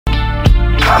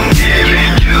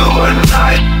a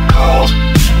night called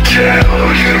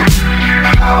tell you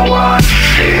how I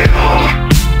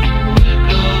feel.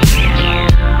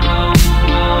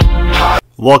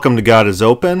 Welcome to God is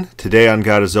Open. Today on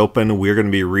God is Open, we're going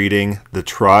to be reading The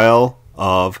Trial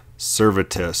of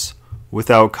Servetus,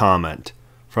 without comment,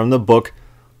 from the book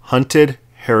Hunted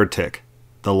Heretic,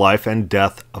 The Life and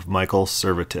Death of Michael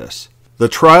Servetus. The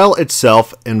trial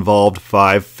itself involved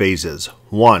 5 phases.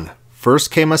 1.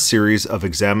 First came a series of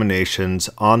examinations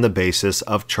on the basis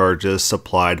of charges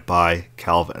supplied by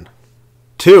Calvin.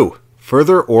 2.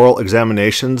 Further oral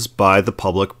examinations by the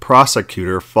public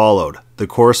prosecutor followed. The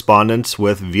correspondence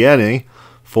with Vianney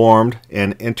formed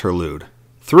an interlude.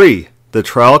 3. The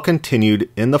trial continued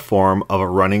in the form of a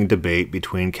running debate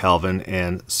between Calvin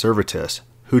and Servetus,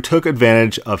 who took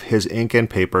advantage of his ink and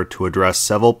paper to address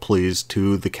several pleas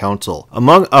to the council,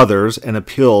 among others an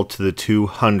appeal to the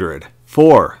 200.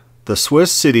 4. The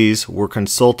Swiss cities were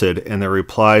consulted and their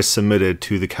replies submitted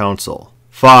to the council.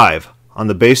 5. On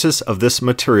the basis of this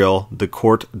material, the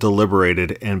court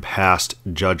deliberated and passed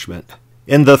judgment.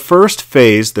 In the first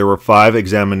phase, there were 5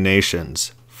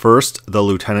 examinations. First, the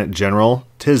Lieutenant General,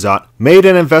 Tizot, made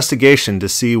an investigation to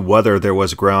see whether there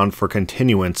was ground for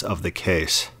continuance of the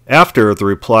case. After the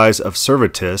replies of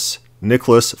Servetus,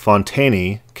 Nicholas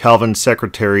Fontani, Calvin's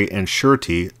secretary and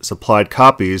surety, supplied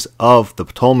copies of the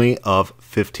Ptolemy of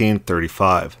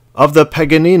 1535, of the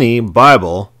Paganini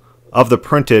Bible, of the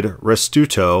printed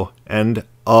Restituto, and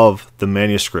of the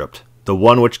manuscript, the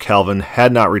one which Calvin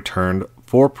had not returned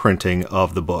for printing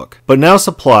of the book, but now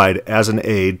supplied as an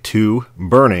aid to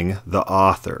burning the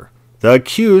author. The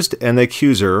accused and the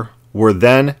accuser were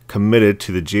then committed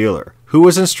to the jailer, who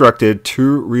was instructed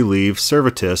to relieve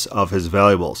Servetus of his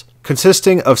valuables,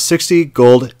 consisting of 60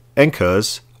 gold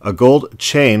encas, a gold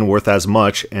chain worth as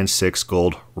much, and 6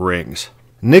 gold rings.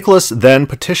 Nicholas then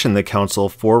petitioned the council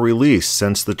for release,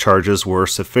 since the charges were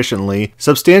sufficiently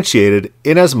substantiated,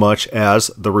 inasmuch as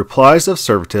the replies of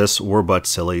Servetus were but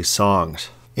silly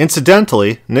songs.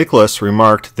 Incidentally, Nicholas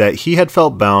remarked that he had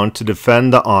felt bound to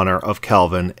defend the honor of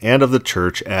Calvin and of the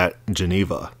church at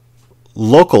Geneva.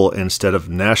 Local instead of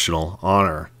national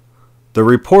honor. The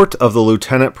report of the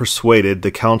lieutenant persuaded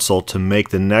the council to make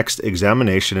the next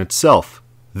examination itself.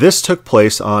 This took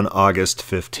place on August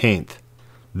 15th.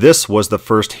 This was the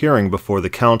first hearing before the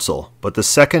council, but the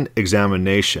second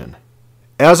examination.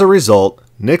 As a result,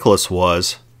 Nicholas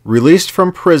was released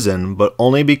from prison, but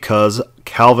only because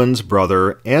Calvin's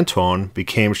brother Antoine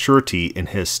became surety in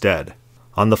his stead.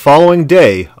 On the following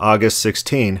day, August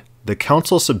 16, the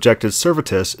council subjected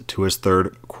Servetus to his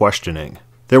third questioning.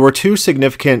 There were 2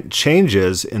 significant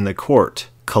changes in the court.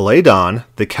 Caledon,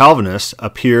 the Calvinist,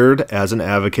 appeared as an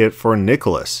advocate for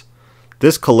Nicholas.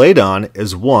 This Caledon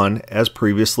is one, as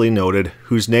previously noted,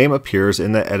 whose name appears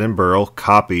in the Edinburgh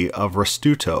copy of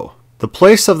Restituto. The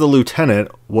place of the lieutenant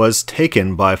was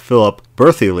taken by Philip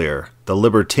Berthelier, the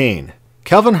libertine.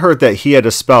 Calvin heard that he had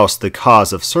espoused the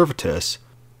cause of Servetus,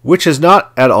 which is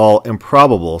not at all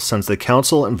improbable, since the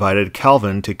council invited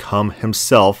Calvin to come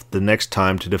himself the next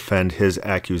time to defend his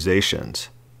accusations.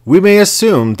 We may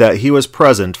assume that he was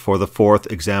present for the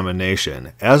 4th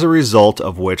examination, as a result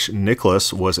of which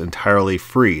Nicholas was entirely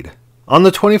freed. On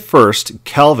the 21st,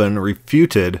 Calvin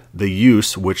refuted the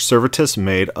use which Servetus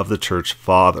made of the church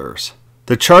fathers.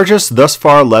 The charges thus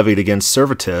far levied against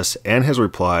Servetus and his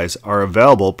replies are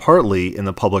available partly in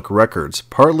the public records,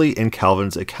 partly in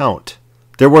Calvin's account.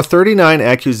 There were 39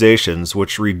 accusations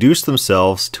which reduced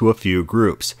themselves to a few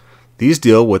groups. These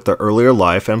deal with the earlier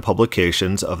life and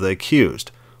publications of the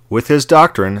accused, with his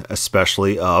doctrine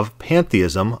especially of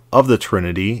pantheism, of the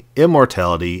Trinity,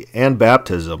 immortality, and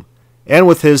baptism, and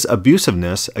with his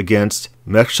abusiveness against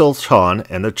Melanchthon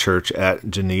and the church at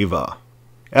Geneva.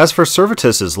 As for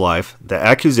Servetus's life, the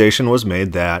accusation was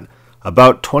made that,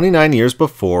 about 29 years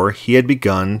before, he had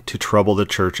begun to trouble the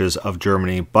churches of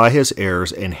Germany by his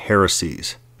errors and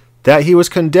heresies, that he was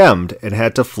condemned and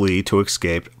had to flee to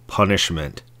escape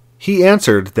punishment. He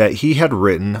answered that he had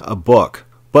written a book,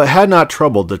 but had not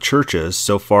troubled the churches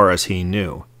so far as he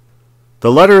knew.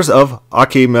 The letters of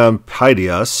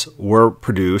Archimapidius were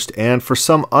produced, and for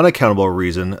some unaccountable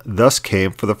reason thus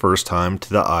came for the first time to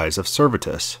the eyes of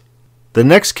Servetus. The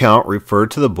next count referred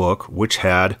to the book which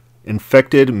had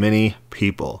infected many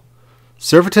people.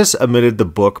 Servetus admitted the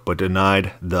book but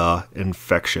denied the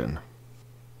infection.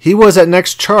 He was at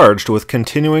next charged with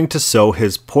continuing to sow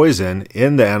his poison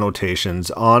in the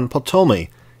annotations on Ptolemy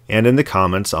and in the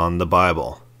comments on the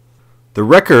Bible. The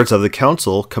records of the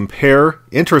council compare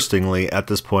interestingly at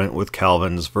this point with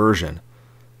Calvin's version.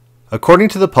 According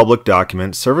to the public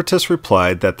document, Servetus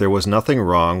replied that there was nothing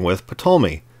wrong with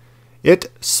Ptolemy.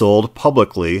 It sold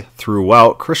publicly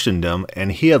throughout Christendom,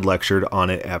 and he had lectured on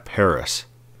it at Paris.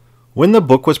 When the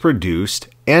book was produced,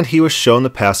 and he was shown the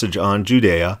passage on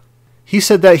Judea, he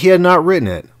said that he had not written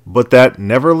it, but that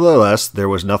nevertheless there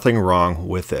was nothing wrong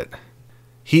with it.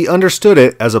 He understood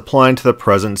it as applying to the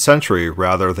present century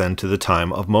rather than to the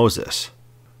time of Moses.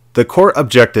 The court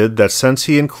objected that since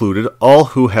he included all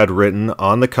who had written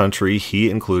on the country, he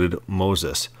included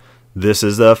Moses. This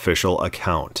is the official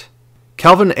account.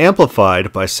 Calvin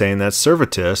amplified by saying that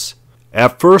Servetus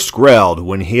at first growled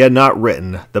when he had not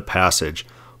written the passage,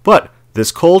 but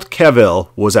this cold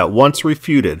cavil was at once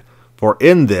refuted, for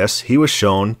in this he was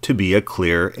shown to be a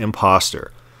clear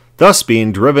impostor. Thus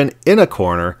being driven in a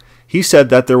corner, he said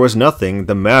that there was nothing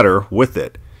the matter with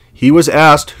it. He was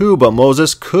asked who but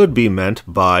Moses could be meant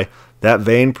by that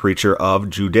vain preacher of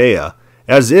Judea,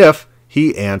 as if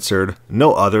he answered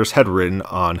no others had written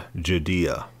on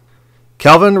Judea.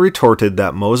 Calvin retorted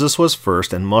that Moses was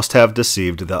first and must have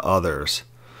deceived the others.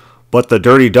 But the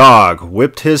dirty dog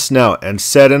whipped his snout and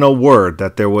said in a word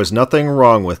that there was nothing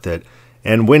wrong with it,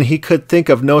 and when he could think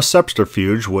of no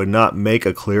subterfuge would not make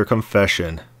a clear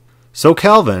confession. So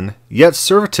Calvin, yet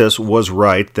Servetus was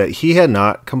right that he had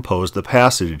not composed the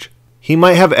passage. He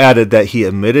might have added that he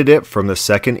omitted it from the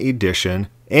second edition,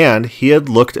 and he had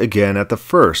looked again at the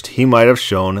first. He might have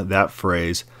shown that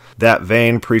phrase, that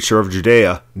vain preacher of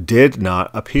Judea, did not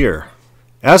appear.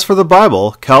 As for the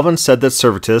Bible, Calvin said that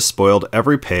Servetus spoiled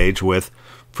every page with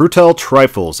futile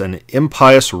trifles and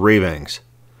impious ravings.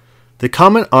 The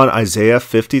comment on Isaiah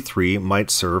 53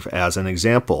 might serve as an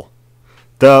example.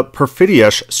 The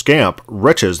perfidious scamp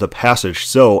wrenches the passage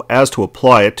so as to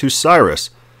apply it to Cyrus,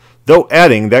 though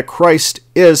adding that Christ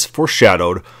is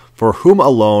foreshadowed, for whom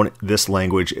alone this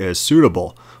language is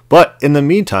suitable. But in the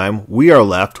meantime, we are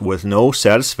left with no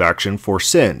satisfaction for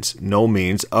sins, no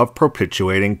means of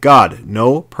propitiating God,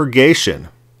 no purgation.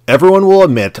 Everyone will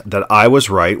admit that I was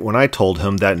right when I told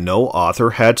him that no author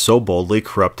had so boldly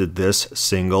corrupted this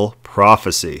single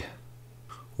prophecy.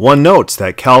 One notes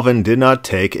that Calvin did not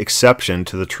take exception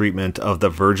to the treatment of the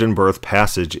virgin birth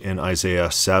passage in Isaiah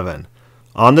 7.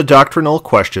 On the doctrinal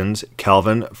questions,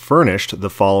 Calvin furnished the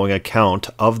following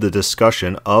account of the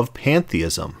discussion of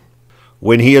pantheism.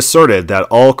 When he asserted that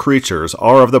all creatures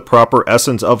are of the proper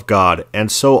essence of God,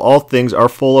 and so all things are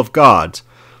full of gods,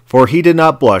 for he did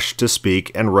not blush to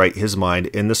speak and write his mind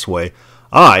in this way,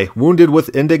 I, wounded with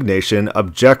indignation,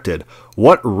 objected,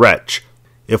 What wretch!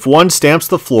 If one stamps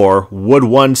the floor, would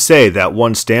one say that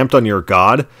one stamped on your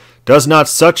God? Does not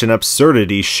such an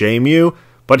absurdity shame you?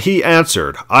 But he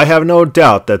answered, I have no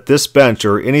doubt that this bench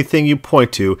or anything you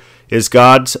point to is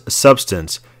God's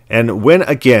substance. And when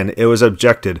again it was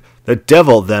objected, the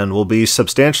devil then will be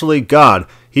substantially God,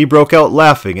 he broke out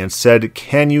laughing and said,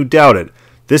 Can you doubt it?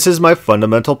 This is my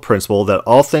fundamental principle that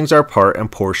all things are part and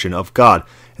portion of God,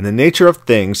 and the nature of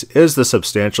things is the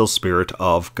substantial spirit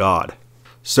of God.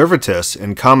 Servetus,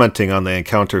 in commenting on the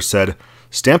encounter, said,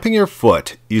 Stamping your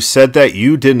foot, you said that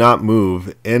you did not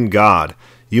move in God.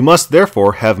 You must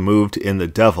therefore have moved in the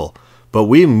devil. But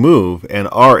we move and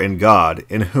are in God,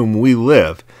 in whom we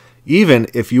live. Even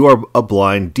if you are a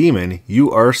blind demon,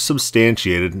 you are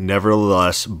substantiated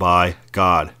nevertheless by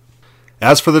God.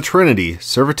 As for the Trinity,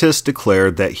 Servetus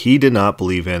declared that he did not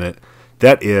believe in it,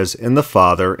 that is, in the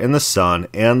Father, in the Son,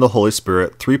 and the Holy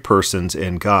Spirit, three persons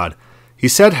in God. He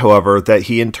said, however, that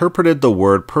he interpreted the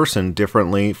word person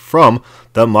differently from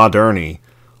the Moderni.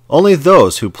 Only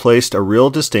those who placed a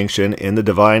real distinction in the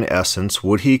divine essence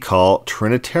would he call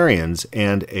Trinitarians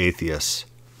and atheists.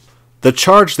 The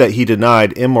charge that he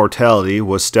denied immortality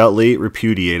was stoutly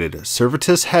repudiated.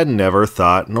 Servetus had never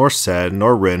thought, nor said,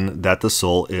 nor written that the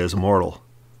soul is mortal,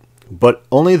 but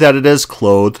only that it is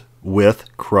clothed with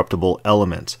corruptible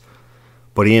elements.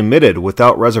 But he admitted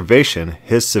without reservation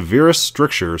his severest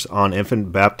strictures on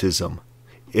infant baptism.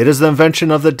 It is the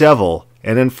invention of the devil,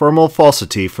 an infernal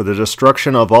falsity for the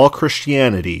destruction of all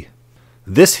Christianity.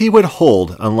 This he would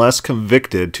hold unless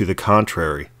convicted to the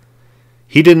contrary.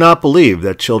 He did not believe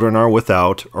that children are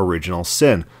without original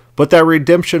sin, but that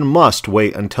redemption must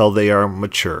wait until they are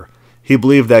mature. He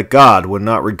believed that God would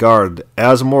not regard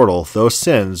as mortal those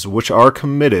sins which are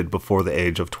committed before the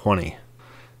age of 20.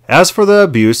 As for the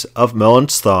abuse of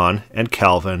Melanchthon and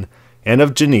Calvin, and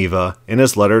of Geneva in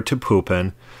his letter to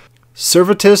Pupin,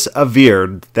 Servetus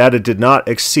averred that it did not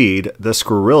exceed the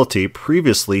scurrility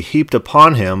previously heaped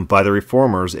upon him by the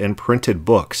reformers in printed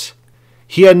books.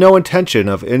 He had no intention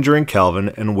of injuring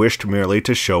Calvin and wished merely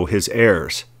to show his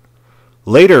errors.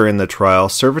 Later in the trial,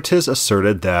 Servetus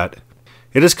asserted that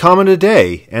it is common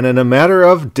today, and in a matter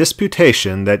of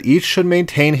disputation, that each should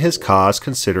maintain his cause,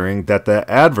 considering that the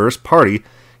adverse party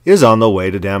is on the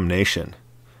way to damnation.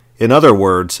 In other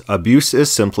words, abuse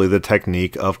is simply the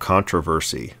technique of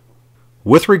controversy.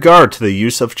 With regard to the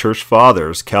use of church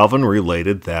fathers, Calvin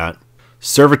related that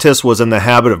Servetus was in the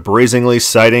habit of brazenly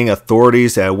citing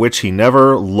authorities at which he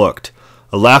never looked.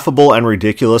 A laughable and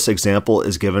ridiculous example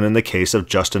is given in the case of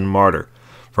Justin Martyr,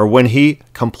 for when he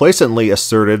complacently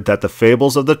asserted that the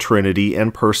fables of the Trinity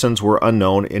and persons were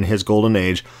unknown in his golden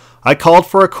age, I called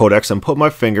for a codex and put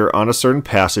my finger on a certain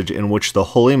passage in which the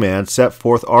holy man set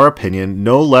forth our opinion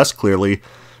no less clearly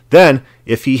than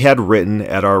if he had written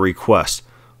at our request.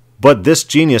 But this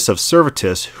genius of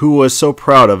Servetus, who was so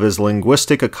proud of his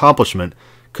linguistic accomplishment,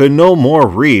 could no more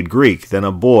read Greek than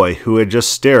a boy who had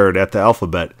just stared at the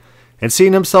alphabet, and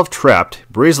seeing himself trapped,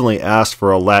 brazenly asked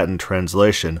for a Latin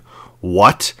translation.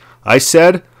 "What?" I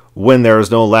said. "When there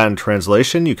is no Latin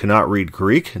translation, you cannot read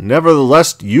Greek.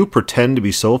 Nevertheless, you pretend to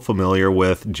be so familiar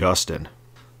with Justin."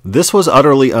 This was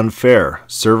utterly unfair.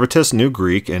 Servetus knew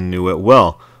Greek and knew it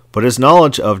well, but his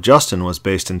knowledge of Justin was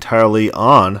based entirely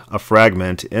on a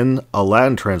fragment in a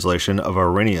Latin translation of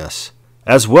Irenaeus,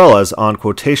 as well as on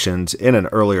quotations in an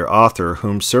earlier author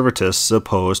whom Servetus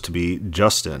supposed to be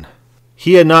Justin.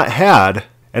 He had not had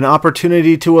an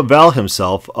opportunity to avail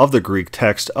himself of the Greek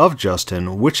text of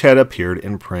Justin, which had appeared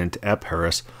in print at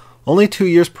Paris only 2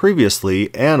 years previously,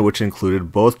 and which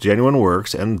included both genuine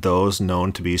works and those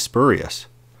known to be spurious.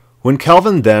 When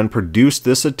Calvin then produced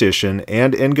this edition,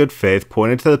 and in good faith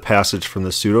pointed to the passage from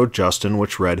the Pseudo-Justin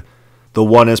which read, "The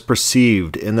one is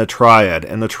perceived in the triad,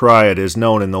 and the triad is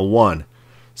known in the one,"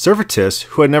 Servetus,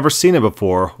 who had never seen it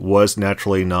before, was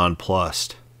naturally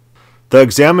nonplussed. The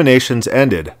examinations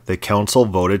ended. The council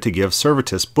voted to give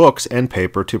Servetus books and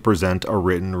paper to present a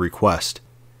written request.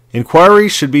 Inquiry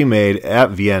should be made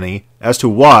at Vienna as to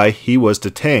why he was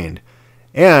detained,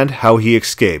 and how he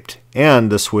escaped,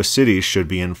 and the Swiss cities should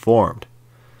be informed.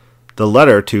 The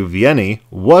letter to Vienna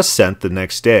was sent the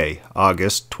next day,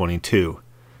 August 22.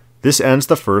 This ends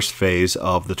the first phase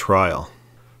of the trial.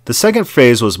 The second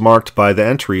phase was marked by the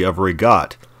entry of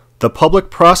Rigaud, the public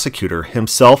prosecutor,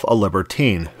 himself a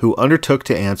libertine, who undertook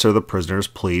to answer the prisoner's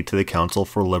plea to the council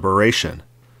for liberation.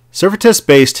 Servetus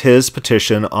based his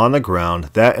petition on the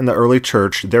ground that in the early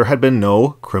church there had been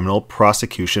no criminal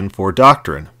prosecution for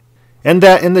doctrine, and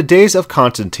that in the days of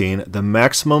Constantine the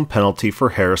maximum penalty for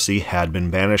heresy had been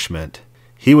banishment.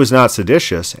 He was not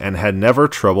seditious, and had never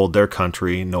troubled their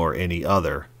country nor any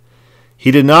other. He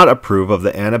did not approve of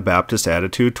the Anabaptist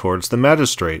attitude towards the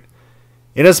magistrate,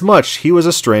 inasmuch he was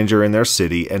a stranger in their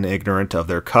city and ignorant of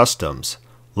their customs.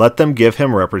 Let them give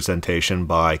him representation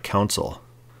by counsel.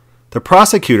 The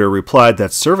prosecutor replied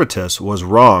that Servetus was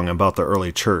wrong about the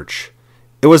early church.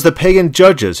 It was the pagan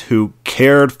judges who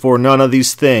cared for none of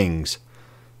these things.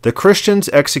 The Christians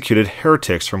executed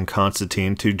heretics from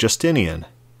Constantine to Justinian.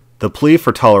 The plea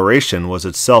for toleration was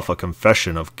itself a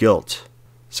confession of guilt.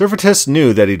 Servetus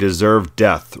knew that he deserved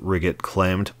death, Rigaud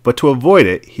claimed, but to avoid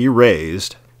it he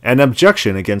raised an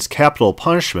objection against capital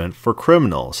punishment for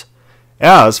criminals.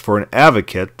 As for an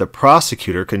advocate, the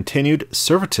prosecutor continued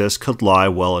Servetus could lie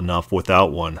well enough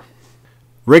without one.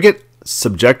 Rigaud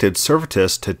subjected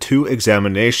Servetus to 2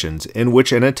 examinations in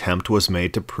which an attempt was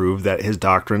made to prove that his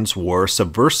doctrines were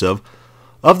subversive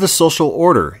of the social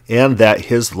order and that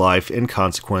his life in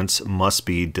consequence must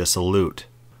be dissolute.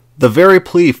 The very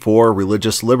plea for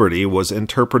religious liberty was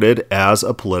interpreted as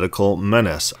a political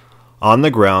menace, on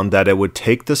the ground that it would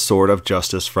take the sword of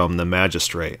justice from the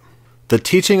magistrate. The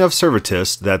teaching of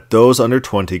Servetus that those under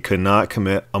 20 could not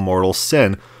commit a mortal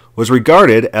sin was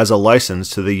regarded as a license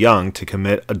to the young to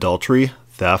commit adultery,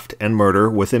 theft, and murder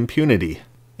with impunity.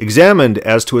 Examined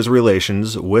as to his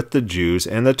relations with the Jews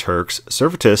and the Turks,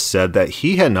 Servetus said that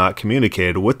he had not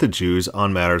communicated with the Jews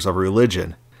on matters of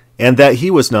religion, and that he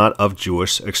was not of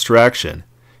Jewish extraction.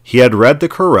 He had read the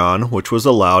Quran, which was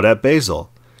allowed at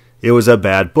Basel. It was a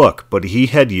bad book, but he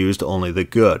had used only the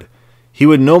good. He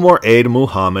would no more aid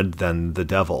Muhammad than the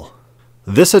devil.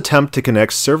 This attempt to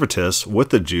connect Servetus with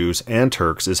the Jews and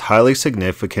Turks is highly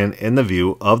significant in the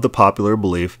view of the popular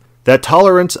belief that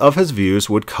tolerance of his views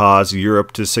would cause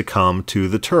Europe to succumb to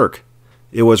the Turk.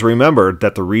 It was remembered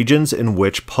that the regions in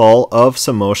which Paul of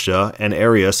Samosata and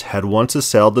Arius had once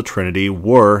assailed the Trinity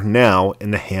were now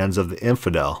in the hands of the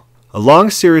infidel. A long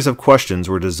series of questions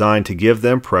were designed to give the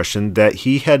impression that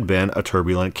he had been a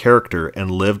turbulent character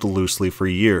and lived loosely for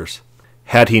years.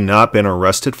 Had he not been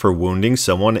arrested for wounding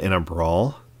someone in a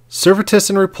brawl? Servetus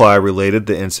in reply related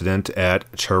the incident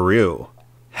at Charroux.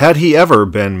 Had he ever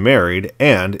been married,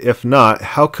 and if not,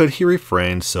 how could he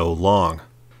refrain so long?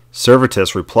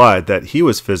 Servetus replied that he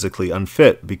was physically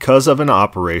unfit because of an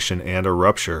operation and a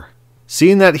rupture.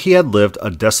 Seeing that he had lived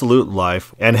a dissolute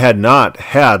life and had not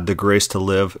had the grace to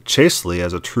live chastely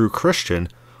as a true Christian,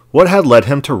 what had led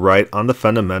him to write on the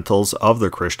fundamentals of the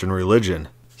Christian religion?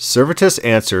 Servetus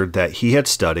answered that he had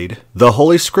studied the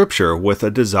Holy Scripture with a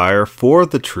desire for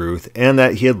the truth and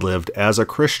that he had lived as a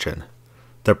Christian.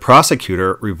 The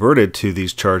prosecutor reverted to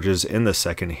these charges in the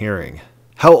second hearing.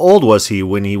 How old was he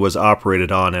when he was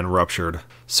operated on and ruptured?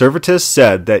 Servetus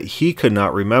said that he could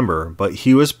not remember, but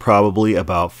he was probably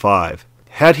about 5.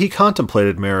 Had he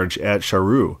contemplated marriage at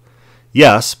Charroux?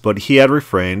 Yes, but he had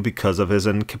refrained because of his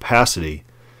incapacity.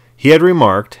 He had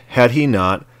remarked, had he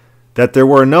not, that there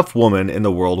were enough women in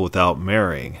the world without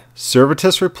marrying.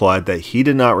 Servetus replied that he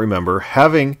did not remember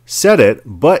having said it,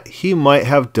 but he might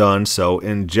have done so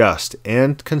in jest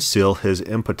and conceal his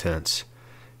impotence.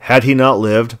 Had he not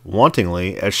lived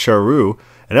wantonly at Charroux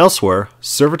and elsewhere?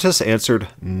 Servetus answered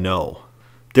no.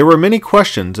 There were many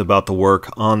questions about the work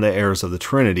on the heirs of the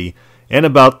Trinity and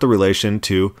about the relation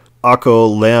to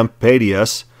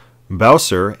Oecolampadius,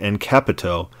 Bowser, and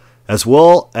Capito, as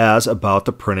well as about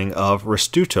the printing of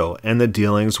Restuto and the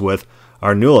dealings with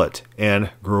Arnoult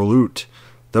and Groulout.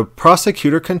 The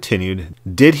prosecutor continued,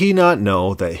 did he not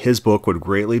know that his book would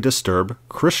greatly disturb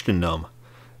Christendom?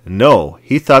 No,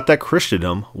 he thought that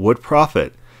Christendom would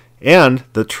profit, and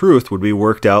the truth would be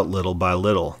worked out little by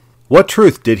little. What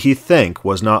truth did he think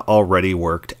was not already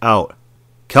worked out?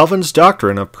 Calvin's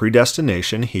doctrine of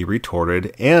predestination, he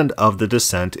retorted, and of the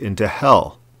descent into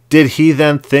hell. Did he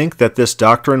then think that this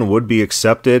doctrine would be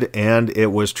accepted and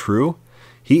it was true?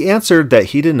 He answered that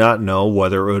he did not know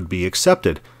whether it would be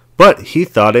accepted, but he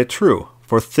thought it true,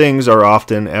 for things are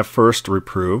often at first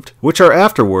reproved, which are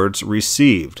afterwards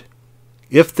received.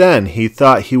 If then he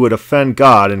thought he would offend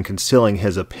God in concealing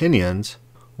his opinions,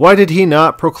 why did he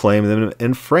not proclaim them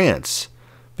in France?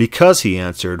 Because, he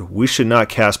answered, we should not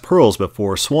cast pearls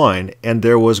before swine, and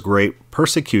there was great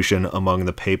persecution among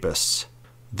the papists.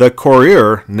 The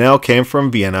courier now came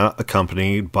from Vienna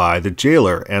accompanied by the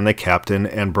jailer and the captain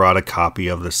and brought a copy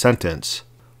of the sentence,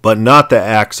 but not the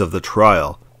acts of the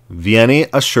trial. Vianney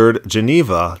assured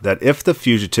Geneva that if the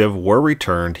fugitive were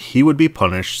returned, he would be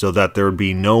punished so that there would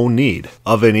be no need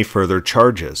of any further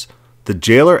charges. The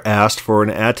jailer asked for an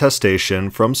attestation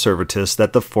from Servetus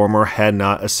that the former had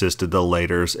not assisted the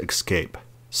latter's escape.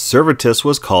 Servetus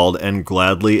was called and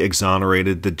gladly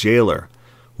exonerated the jailer.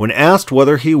 When asked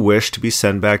whether he wished to be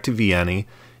sent back to Vianney,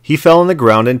 he fell on the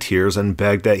ground in tears and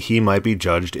begged that he might be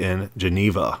judged in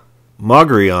Geneva.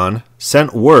 Maugrion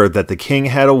sent word that the king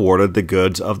had awarded the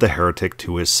goods of the heretic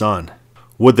to his son.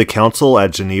 Would the council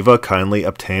at Geneva kindly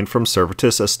obtain from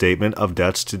Servetus a statement of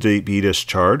debts to be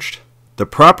discharged? The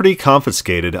property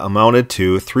confiscated amounted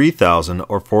to 3,000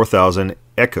 or 4,000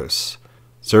 écus.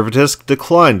 Servetus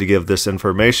declined to give this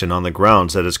information on the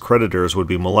grounds that his creditors would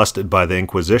be molested by the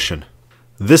Inquisition.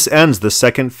 This ends the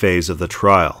second phase of the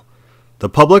trial. The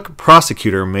public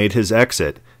prosecutor made his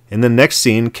exit. In the next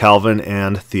scene, Calvin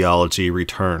and theology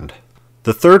returned.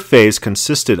 The third phase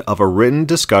consisted of a written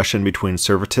discussion between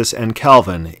Servetus and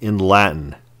Calvin in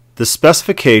Latin. The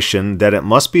specification that it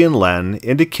must be in Latin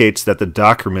indicates that the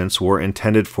documents were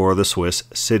intended for the Swiss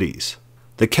cities.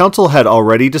 The council had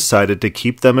already decided to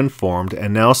keep them informed,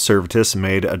 and now Servetus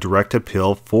made a direct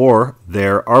appeal for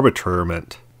their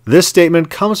arbitrament. This statement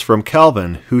comes from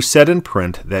Calvin, who said in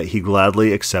print that he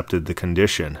gladly accepted the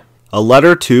condition. A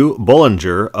letter to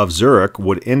Bullinger of Zurich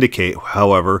would indicate,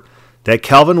 however, that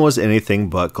Calvin was anything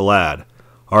but glad.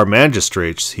 Our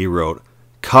magistrates, he wrote,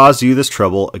 cause you this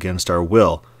trouble against our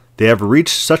will. They have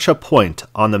reached such a point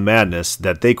on the madness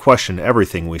that they question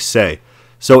everything we say.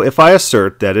 So if I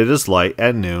assert that it is light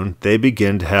at noon, they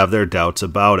begin to have their doubts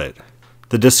about it.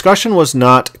 The discussion was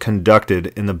not conducted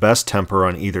in the best temper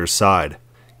on either side.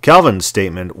 Calvin's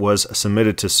statement was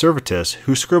submitted to Servetus,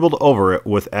 who scribbled over it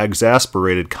with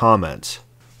exasperated comments.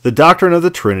 The doctrine of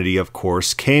the Trinity, of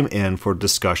course, came in for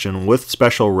discussion with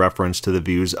special reference to the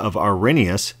views of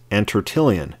Arrhenius and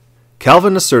Tertullian.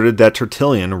 Calvin asserted that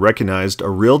Tertullian recognized a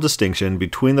real distinction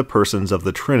between the persons of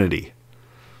the Trinity.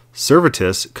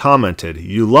 Servetus commented,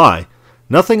 "You lie.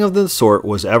 Nothing of the sort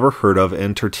was ever heard of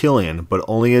in Tertullian, but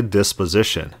only a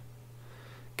disposition."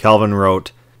 Calvin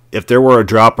wrote, "If there were a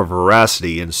drop of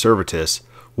veracity in Servetus,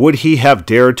 would he have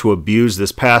dared to abuse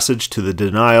this passage to the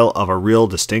denial of a real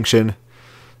distinction?"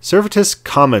 Servetus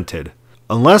commented,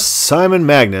 "Unless Simon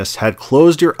Magus had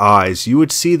closed your eyes, you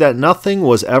would see that nothing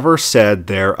was ever said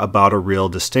there about a real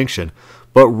distinction,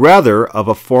 but rather of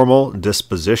a formal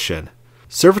disposition."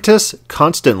 Servetus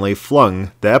constantly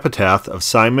flung the epithet of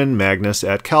Simon Magus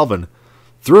at Calvin,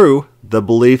 through the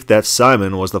belief that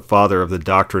Simon was the father of the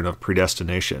doctrine of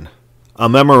predestination. A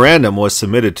memorandum was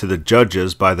submitted to the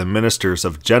judges by the ministers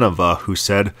of Geneva, who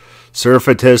said,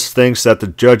 Servetus thinks that the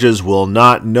judges will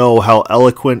not know how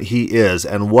eloquent he is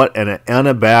and what an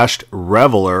unabashed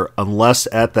reveler unless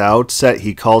at the outset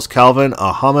he calls Calvin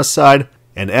a homicide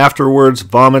and afterwards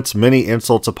vomits many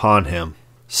insults upon him.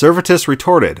 Servetus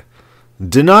retorted,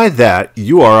 Deny that,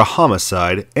 you are a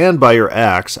homicide, and by your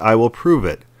acts I will prove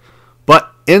it.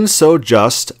 But in so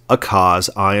just a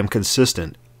cause I am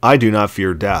consistent. I do not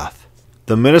fear death.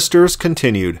 The ministers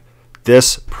continued,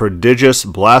 This prodigious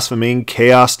blaspheming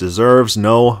chaos deserves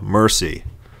no mercy.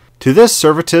 To this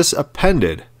Servetus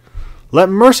appended, Let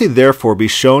mercy therefore be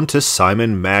shown to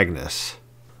Simon Magus.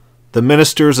 The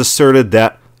ministers asserted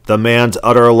that the man's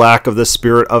utter lack of the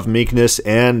spirit of meekness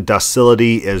and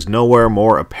docility is nowhere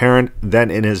more apparent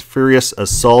than in his furious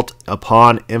assault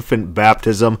upon infant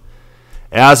baptism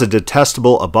as a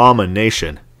detestable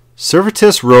abomination.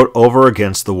 Servetus wrote over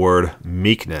against the word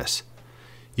meekness.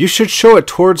 You should show it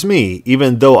towards me,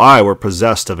 even though I were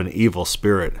possessed of an evil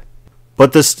spirit.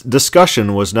 But this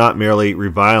discussion was not merely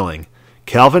reviling.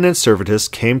 Calvin and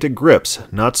Servetus came to grips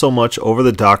not so much over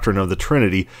the doctrine of the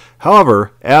Trinity,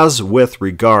 however, as with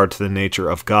regard to the nature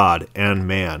of God and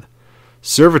man.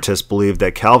 Servetus believed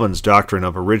that Calvin's doctrine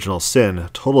of original sin,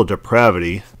 total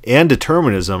depravity, and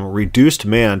determinism reduced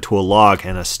man to a log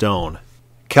and a stone.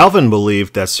 Calvin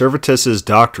believed that Servetus's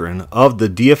doctrine of the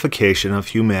deification of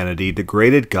humanity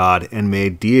degraded God and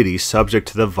made deity subject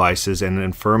to the vices and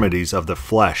infirmities of the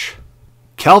flesh.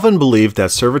 Calvin believed that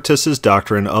Servetus's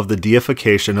doctrine of the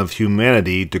deification of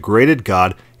humanity degraded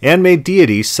God and made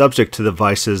deity subject to the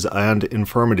vices and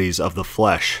infirmities of the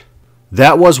flesh.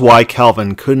 That was why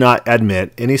Calvin could not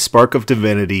admit any spark of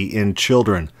divinity in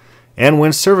children, and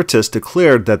when Servetus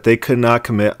declared that they could not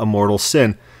commit a mortal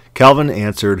sin, Calvin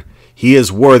answered, He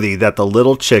is worthy that the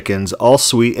little chickens, all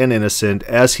sweet and innocent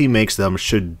as he makes them,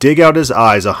 should dig out his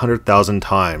eyes 100,000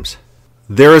 times.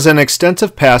 There is an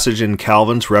extensive passage in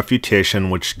Calvin's refutation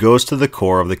which goes to the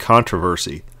core of the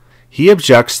controversy. He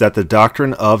objects that the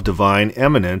doctrine of divine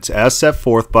eminence, as set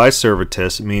forth by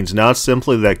Servetus, means not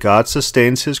simply that God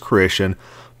sustains his creation,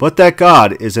 but that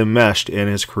God is enmeshed in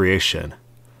his creation.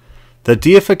 The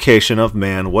deification of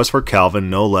man was for Calvin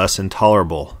no less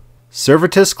intolerable.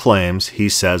 Servetus claims, he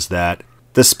says, that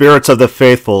the spirits of the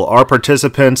faithful are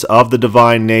participants of the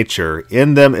divine nature.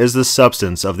 In them is the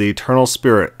substance of the eternal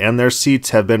spirit, and their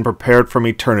seats have been prepared from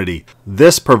eternity.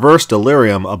 This perverse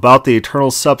delirium about the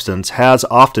eternal substance has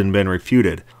often been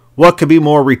refuted. What could be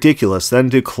more ridiculous than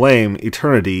to claim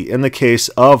eternity in the case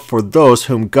of for those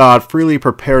whom God freely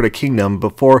prepared a kingdom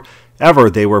before ever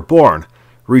they were born?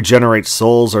 Regenerate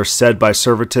souls are said by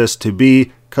Servetus to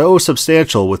be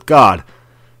co-substantial with God.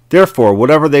 Therefore,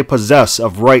 whatever they possess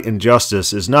of right and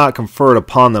justice is not conferred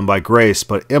upon them by grace,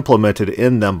 but implemented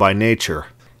in them by nature.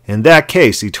 In that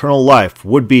case, eternal life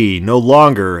would be no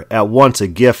longer at once a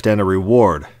gift and a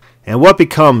reward. And what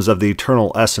becomes of the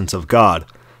eternal essence of God?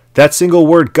 That single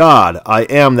word God, I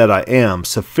am that I am,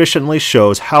 sufficiently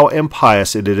shows how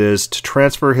impious it is to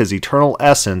transfer his eternal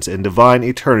essence and divine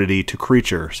eternity to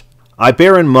creatures. I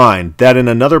bear in mind that in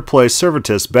another place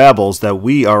Servetus babbles that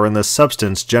we are in the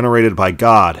substance generated by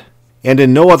God, and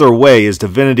in no other way is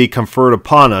divinity conferred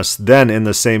upon us than in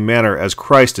the same manner as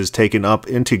Christ is taken up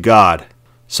into God,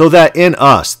 so that in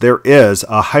us there is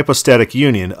a hypostatic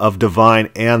union of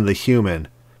divine and the human.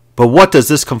 But what does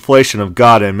this conflation of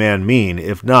God and man mean,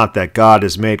 if not that God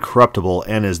is made corruptible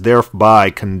and is thereby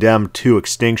condemned to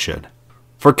extinction?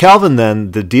 For Calvin,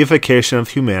 then, the deification of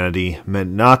humanity meant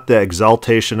not the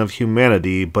exaltation of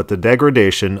humanity, but the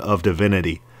degradation of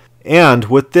divinity. And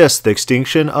with this, the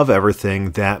extinction of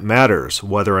everything that matters,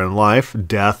 whether in life,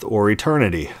 death, or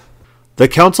eternity. The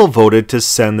council voted to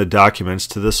send the documents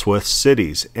to the Swiss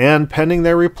cities, and pending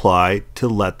their reply, to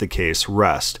let the case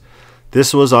rest.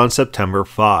 This was on September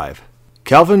 5.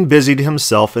 Calvin busied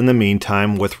himself in the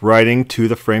meantime with writing to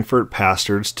the Frankfurt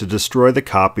pastors to destroy the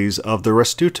copies of the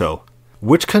Restituto,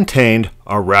 which contained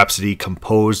a rhapsody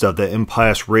composed of the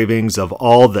impious ravings of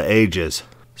all the ages.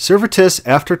 Servetus,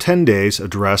 after 10 days,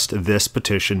 addressed this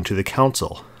petition to the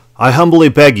council. I humbly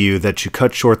beg you that you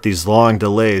cut short these long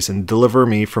delays and deliver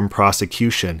me from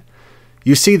prosecution.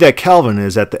 You see that Calvin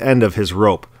is at the end of his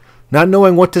rope, not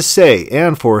knowing what to say,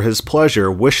 and for his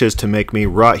pleasure wishes to make me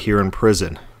rot here in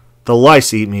prison. The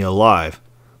lice eat me alive.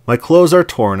 My clothes are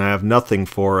torn, I have nothing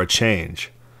for a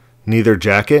change. Neither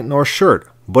jacket nor shirt,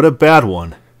 but a bad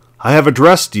one. I have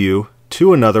addressed you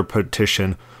to another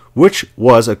petition, which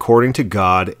was according to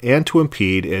God, and to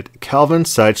impede it, Calvin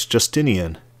cites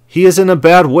Justinian. He is in a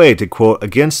bad way to quote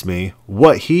against me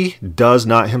what he does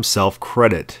not himself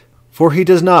credit. for he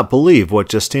does not believe what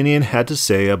Justinian had to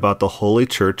say about the holy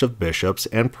church of bishops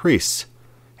and priests,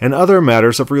 and other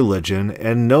matters of religion,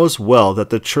 and knows well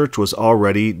that the church was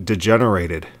already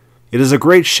degenerated. It is a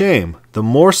great shame, the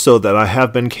more so that I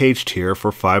have been caged here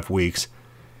for 5 weeks,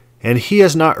 and he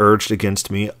has not urged against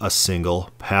me a single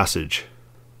passage.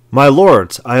 My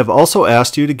lords, I have also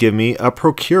asked you to give me a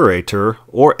procurator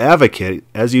or advocate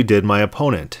as you did my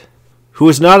opponent, who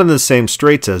is not in the same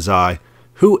straits as I,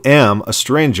 who am a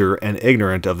stranger and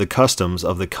ignorant of the customs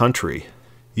of the country.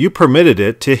 You permitted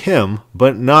it to him,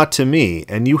 but not to me,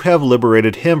 and you have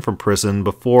liberated him from prison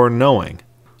before knowing.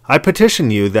 I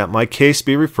petition you that my case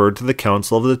be referred to the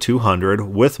Council of the 200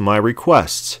 with my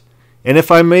requests, and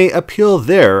if I may appeal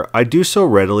there, I do so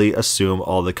readily assume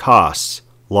all the costs,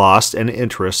 loss, and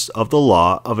interests of the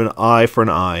law of an eye for an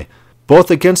eye,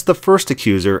 both against the first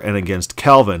accuser and against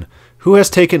Calvin, who has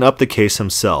taken up the case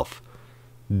himself.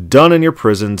 Done in your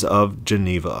prisons of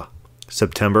Geneva.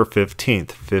 September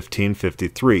 15th,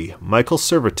 1553, Michael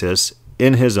Servetus,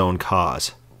 in his own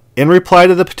cause. In reply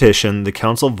to the petition, the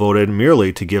council voted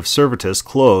merely to give Servetus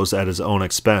clothes at his own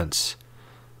expense.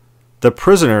 The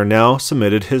prisoner now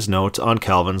submitted his notes on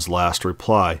Calvin's last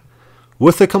reply,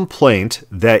 with the complaint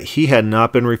that he had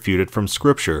not been refuted from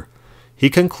Scripture. He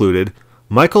concluded,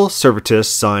 Michael Servetus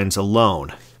signs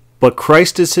alone, but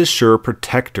Christ is his sure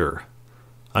protector.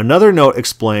 Another note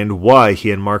explained why he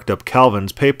had marked up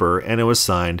Calvin's paper, and it was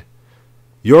signed,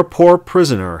 Your poor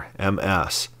prisoner,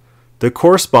 M.S. The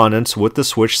correspondence with the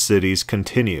switch cities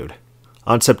continued.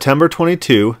 On September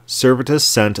 22, Servetus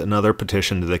sent another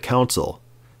petition to the council.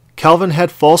 Calvin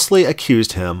had falsely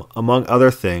accused him, among other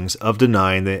things, of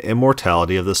denying the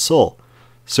immortality of the soul.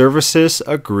 Servetus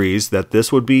agrees that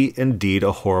this would be indeed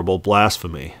a horrible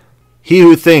blasphemy. He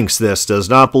who thinks this does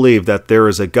not believe that there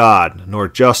is a God, nor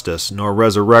justice, nor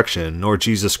resurrection, nor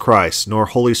Jesus Christ, nor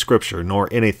Holy Scripture, nor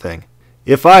anything.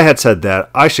 If I had said that,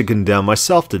 I should condemn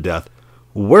myself to death.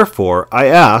 Wherefore I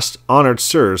asked, honored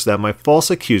sirs, that my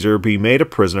false accuser be made a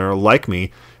prisoner like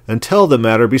me, until the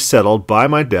matter be settled by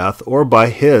my death, or by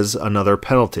his another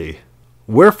penalty.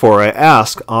 Wherefore I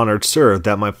ask, honored sir,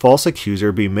 that my false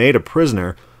accuser be made a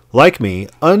prisoner like me,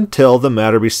 until the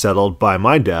matter be settled by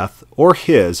my death, or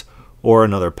his, or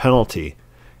another penalty,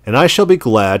 and I shall be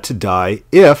glad to die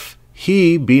if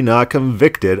he be not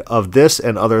convicted of this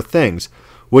and other things,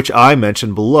 which I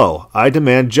mentioned below. I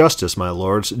demand justice, my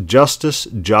lords, justice,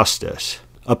 justice.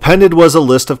 Appended was a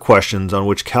list of questions on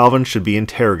which Calvin should be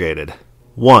interrogated.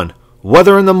 1.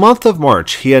 Whether in the month of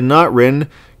March he had not written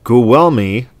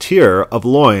Guilhelme Tier of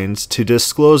Loins to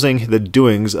disclosing the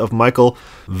doings of Michael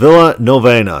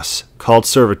Villanovenus, called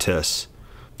Servetus.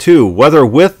 2. Whether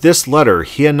with this letter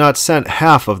he had not sent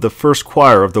half of the first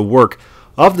quire of the work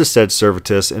of the said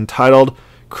Servetus entitled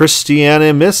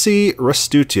Christianissimi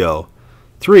Restitutio.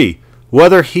 3.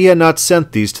 Whether he had not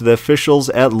sent these to the officials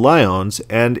at Lyons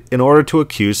and in order to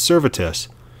accuse Servetus.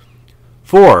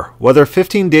 4. Whether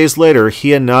 15 days later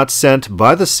he had not sent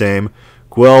by the same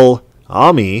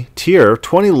Guilhelme Tier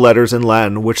 20 letters in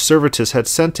Latin which Servetus had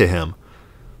sent to him.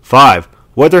 5.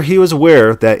 Whether he was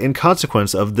aware that in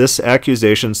consequence of this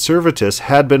accusation Servetus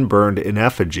had been burned in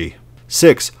effigy.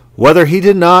 6. Whether he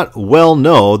did not well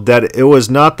know that it was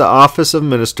not the office of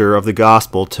minister of the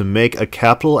gospel to make a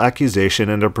capital accusation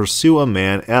and to pursue a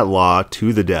man at law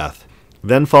to the death.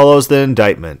 Then follows the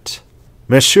indictment.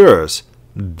 Messieurs,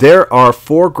 there are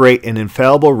 4 great and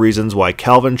infallible reasons why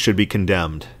Calvin should be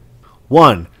condemned.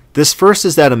 1. This first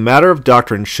is that a matter of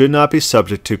doctrine should not be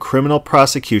subject to criminal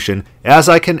prosecution, as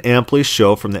I can amply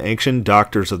show from the ancient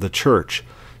doctors of the Church.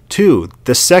 2.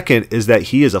 The second is that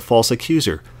he is a false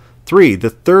accuser. 3. The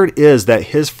third is that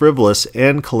his frivolous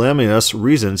and calumnious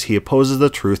reasons he opposes the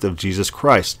truth of Jesus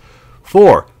Christ.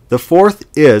 4. The fourth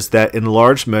is that in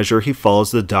large measure he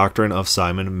follows the doctrine of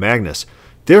Simon Magus.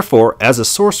 Therefore, as a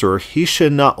sorcerer, he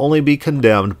should not only be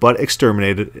condemned, but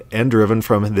exterminated and driven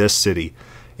from this city,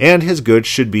 and his goods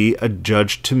should be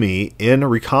adjudged to me in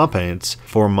recompense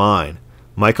for mine.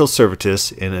 Michael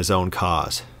Servetus in his own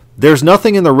cause. There's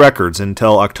nothing in the records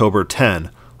until October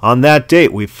 10. On that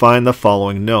date we find the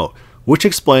following note, which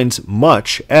explains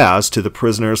much as to the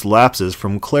prisoner's lapses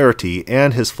from clarity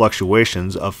and his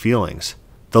fluctuations of feelings.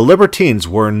 The libertines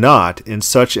were not in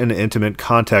such an intimate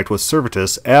contact with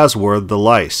Servetus as were the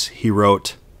lice. He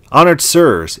wrote, Honored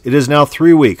sirs, it is now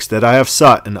 3 weeks that I have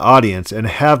sought an audience and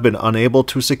have been unable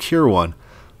to secure one.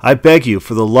 I beg you,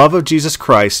 for the love of Jesus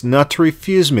Christ, not to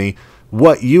refuse me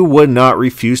what you would not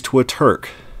refuse to a Turk,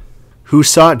 who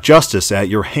sought justice at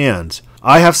your hands.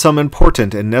 I have some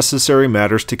important and necessary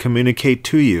matters to communicate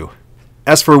to you.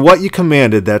 As for what you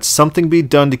commanded that something be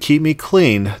done to keep me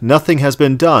clean, nothing has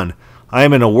been done. I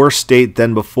am in a worse state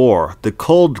than before. The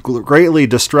cold greatly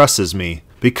distresses me,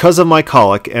 because of my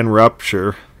colic and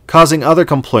rupture, causing other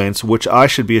complaints which I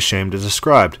should be ashamed to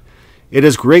describe. It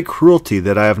is great cruelty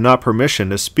that I have not permission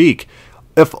to speak,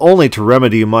 if only to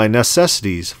remedy my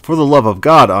necessities. For the love of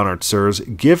God, honored sirs,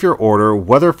 give your order,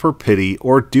 whether for pity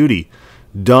or duty,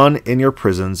 done in your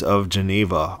prisons of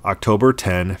Geneva, October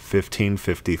 10,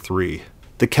 1553.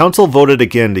 The council voted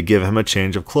again to give him a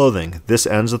change of clothing. This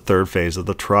ends the third phase of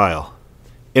the trial.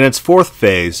 In its fourth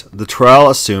phase, the trial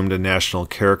assumed a national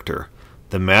character.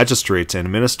 The magistrates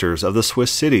and ministers of the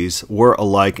Swiss cities were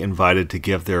alike invited to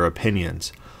give their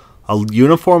opinions. A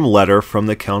uniform letter from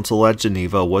the council at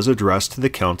Geneva was addressed to the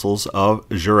councils of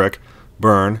Zurich,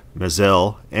 Bern,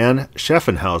 Moselle, and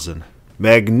Schaffhausen.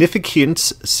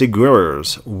 Magnificence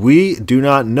Seigneurs, we do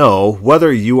not know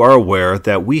whether you are aware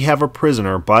that we have a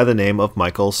prisoner by the name of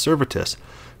Michael Servetus,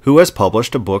 who has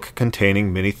published a book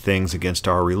containing many things against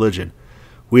our religion.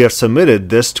 We have submitted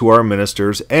this to our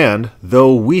ministers, and,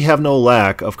 though we have no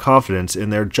lack of confidence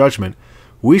in their judgment,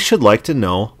 we should like to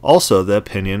know also the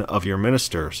opinion of your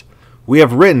ministers. We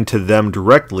have written to them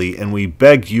directly, and we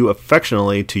beg you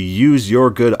affectionately to use your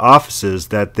good offices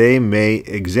that they may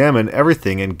examine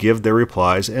everything and give their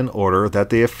replies in order that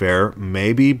the affair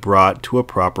may be brought to a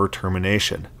proper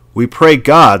termination. We pray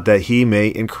God that he may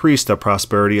increase the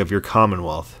prosperity of your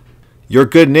commonwealth. Your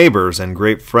good neighbors and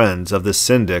great friends of the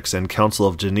Syndics and Council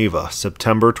of Geneva,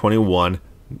 September 21,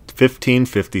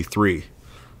 1553.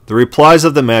 The replies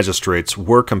of the magistrates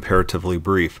were comparatively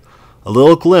brief. A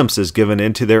little glimpse is given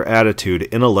into their attitude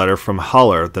in a letter from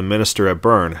Haller, the minister at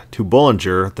Bern, to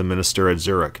Bullinger, the minister at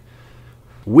Zurich.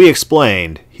 We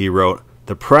explained, he wrote,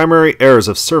 the primary errors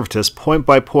of Servetus point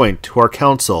by point to our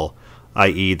council,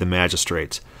 i.e. the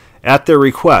magistrates. At their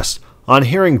request, on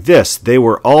hearing this, they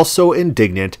were all so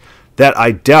indignant that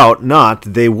I doubt not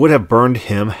they would have burned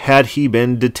him had he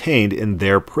been detained in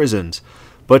their prisons.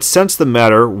 But since the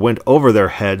matter went over their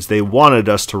heads, they wanted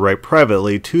us to write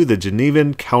privately to the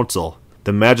Genevan Council.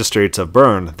 The magistrates of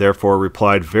Bern therefore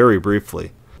replied very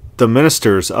briefly. The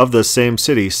ministers of the same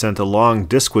city sent a long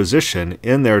disquisition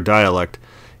in their dialect,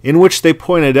 in which they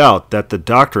pointed out that the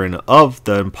doctrine of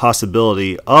the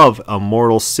impossibility of a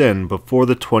mortal sin before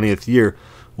the 20th year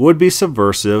would be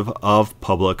subversive of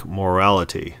public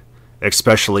morality,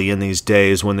 especially in these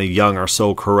days when the young are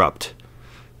so corrupt.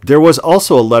 There was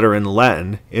also a letter in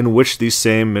Latin in which these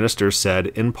same ministers said,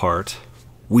 in part,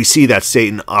 we see that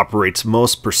Satan operates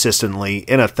most persistently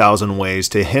in 1,000 ways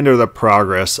to hinder the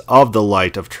progress of the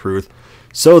light of truth,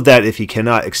 so that if he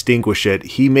cannot extinguish it,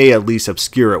 he may at least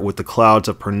obscure it with the clouds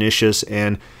of pernicious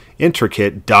and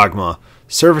intricate dogma.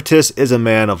 Servetus is a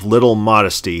man of little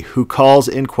modesty, who calls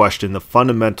in question the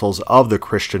fundamentals of the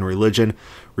Christian religion,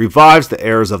 revives the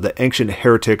errors of the ancient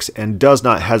heretics, and does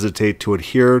not hesitate to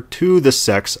adhere to the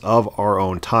sects of our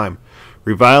own time,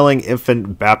 reviling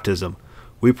infant baptism.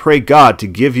 We pray God to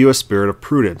give you a spirit of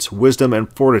prudence, wisdom,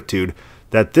 and fortitude,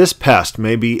 that this pest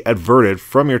may be averted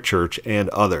from your church and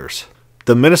others.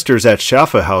 The ministers at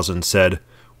Schaffhausen said,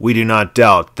 we do not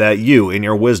doubt that you, in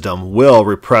your wisdom, will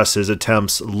repress his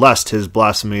attempts, lest his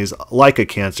blasphemies, like a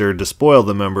cancer, despoil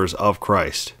the members of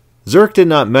Christ. Zurich did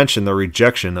not mention the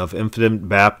rejection of infant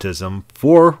baptism,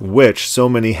 for which so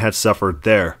many had suffered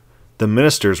there. The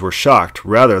ministers were shocked,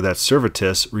 rather, that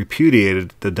Servetus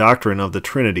repudiated the doctrine of the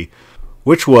Trinity,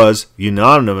 which was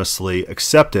unanimously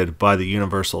accepted by the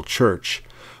universal church.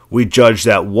 We judge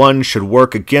that one should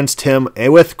work against him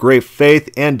with great faith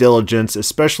and diligence,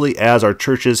 especially as our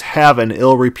churches have an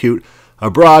ill repute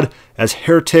abroad as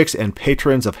heretics and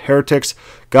patrons of heretics.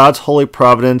 God's holy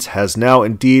providence has now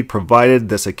indeed provided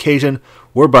this occasion,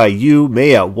 whereby you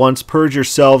may at once purge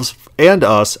yourselves and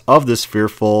us of this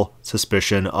fearful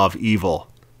suspicion of evil.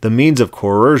 The means of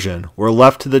coercion were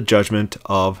left to the judgment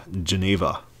of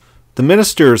Geneva. The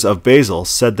ministers of Basel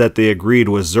said that they agreed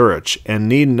with Zurich, and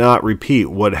need not repeat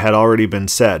what had already been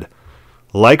said.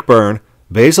 Like Bern,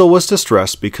 Basel was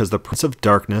distressed because the prince of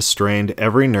darkness strained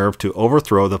every nerve to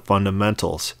overthrow the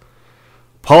fundamentals.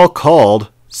 Paul called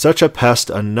such a pest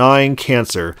a gnawing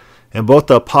cancer, and both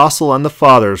the apostle and the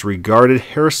fathers regarded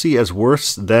heresy as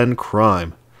worse than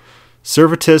crime.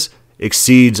 Servetus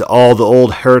exceeds all the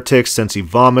old heretics, since he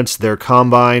vomits their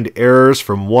combined errors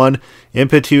from one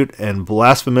impotent and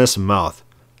blasphemous mouth.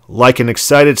 Like an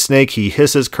excited snake, he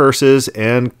hisses curses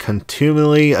and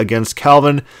contumely against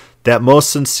Calvin, that most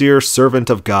sincere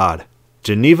servant of God.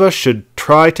 Geneva should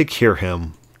try to cure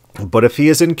him, but if he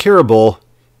is incurable,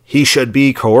 he should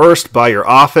be coerced by your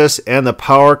office and the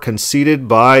power conceded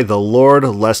by the Lord,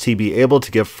 lest he be able to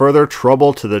give further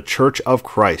trouble to the church of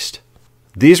Christ.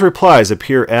 These replies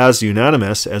appear as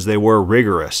unanimous as they were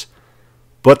rigorous.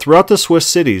 But throughout the Swiss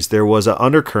cities there was an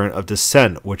undercurrent of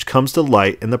dissent which comes to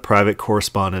light in the private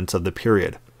correspondence of the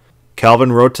period.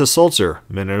 Calvin wrote to Sulzer,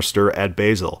 minister at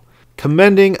Basel,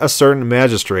 commending a certain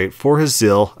magistrate for his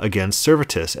zeal against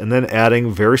Servetus, and then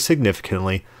adding very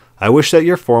significantly, "I wish that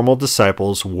your formal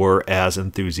disciples were as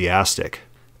enthusiastic."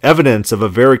 Evidence of a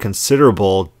very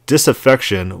considerable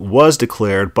disaffection was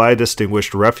declared by a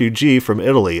distinguished refugee from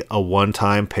Italy, a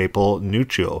one-time papal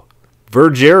nuncio,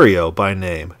 Vergerio by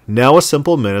name, now a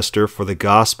simple minister for the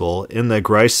gospel in the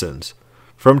Grisons.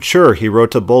 From Chur he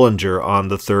wrote to Bullinger on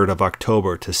the 3rd of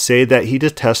October to say that he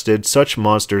detested such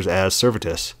monsters as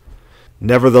Servetus.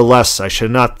 "Nevertheless, I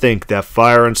should not think that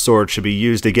fire and sword should be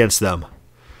used against them."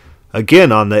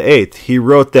 Again, on the 8th, he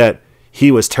wrote that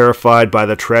he was terrified by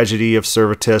the tragedy of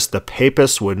Servetus. The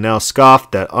papists would now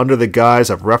scoff that under the guise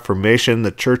of reformation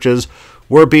the churches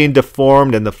were being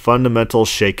deformed and the fundamentals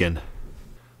shaken.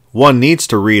 One needs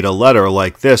to read a letter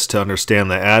like this to understand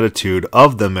the attitude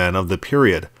of the men of the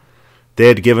period. They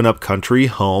had given up country,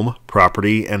 home,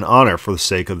 property, and honor for the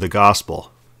sake of the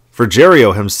gospel.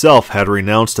 Vergerio himself had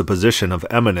renounced a position of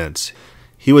eminence.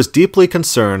 He was deeply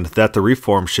concerned that the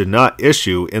reform should not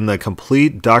issue in the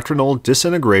complete doctrinal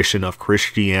disintegration of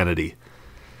Christianity.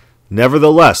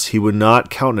 Nevertheless, he would not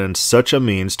countenance such a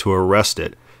means to arrest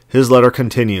it. His letter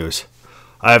continues,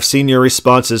 "I have seen your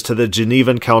responses to the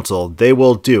Genevan Council. They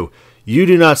will do. You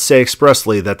do not say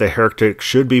expressly that the heretic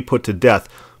should be put to death,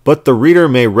 but the reader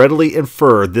may readily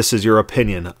infer this is your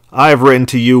opinion. I have written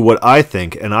to you what I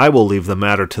think, and I will leave the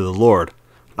matter to the Lord.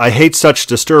 I hate such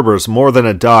disturbers more than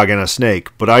a dog and a snake,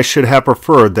 but I should have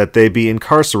preferred that they be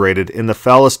incarcerated in the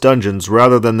foulest dungeons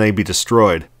rather than they be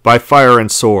destroyed by fire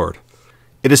and sword.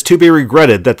 It is to be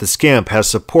regretted that the scamp has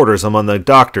supporters among the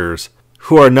doctors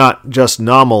who are not just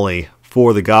nominally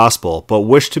for the gospel, but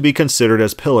wish to be considered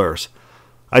as pillars.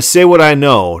 I say what I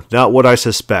know, not what I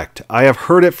suspect. I have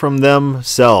heard it from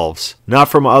themselves, not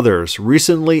from others,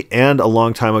 recently and a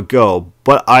long time ago,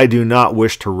 but I do not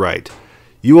wish to write.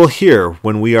 You will hear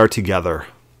when we are together."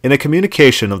 In a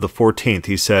communication of the 14th,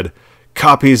 he said,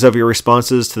 "Copies of your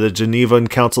responses to the Genevan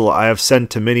Council I have sent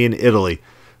to many in Italy.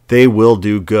 They will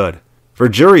do good."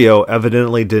 Vergerio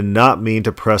evidently did not mean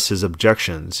to press his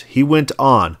objections. He went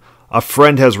on, "A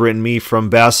friend has written me from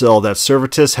Basel that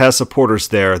Servetus has supporters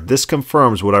there. This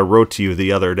confirms what I wrote to you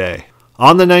the other day."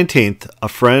 On the 19th, a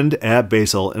friend at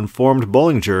Basel informed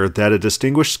Bullinger that a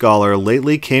distinguished scholar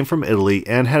lately came from Italy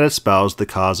and had espoused the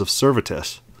cause of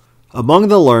Servetus. Among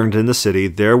the learned in the city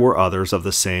there were others of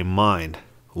the same mind.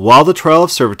 While the trial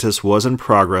of Servetus was in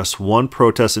progress, one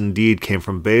protest indeed came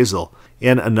from Basel,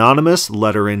 an anonymous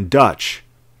letter in Dutch.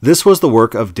 This was the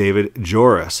work of David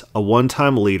Joris, a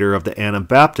one-time leader of the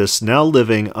Anabaptists now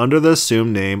living under the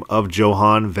assumed name of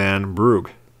Johann van Brugge.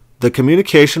 The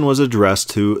communication was addressed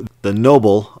to the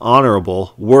noble,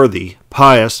 honorable, worthy,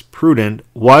 pious, prudent,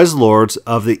 wise lords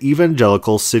of the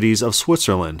evangelical cities of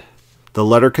Switzerland. The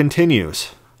letter continues,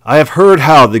 "I have heard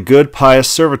how the good pious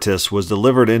Servetus was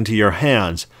delivered into your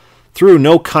hands, through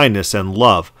no kindness and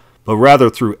love, but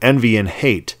rather through envy and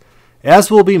hate,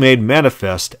 as will be made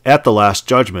manifest at the last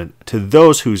judgment to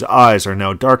those whose eyes are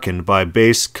now darkened by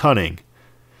base cunning,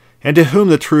 and to whom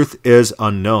the truth is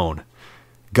unknown.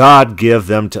 God give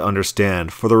them to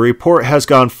understand, for the report has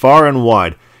gone far and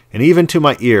wide, and even to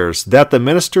my ears, that the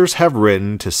ministers have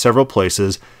written to several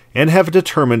places, and have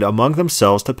determined among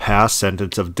themselves to pass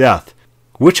sentence of death,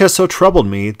 which has so troubled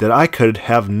me that I could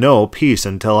have no peace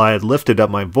until I had lifted up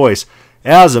my voice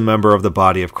as a member of the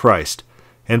body of Christ,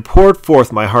 and poured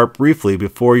forth my heart briefly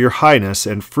before your highness,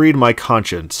 and freed my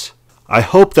conscience. I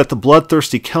hope that the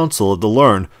bloodthirsty counsel of the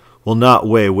learned will not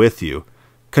weigh with you.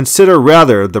 Consider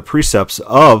rather the precepts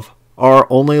of our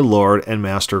only Lord and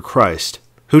Master Christ,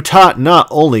 who taught not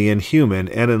only in human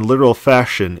and in literal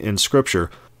fashion in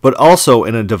Scripture, but also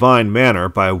in a divine manner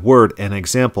by word and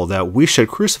example, that we should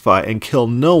crucify and kill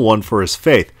no one for his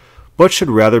faith, but should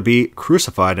rather be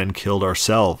crucified and killed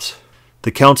ourselves."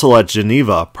 The council at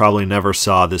Geneva probably never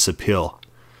saw this appeal.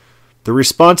 The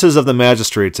responses of the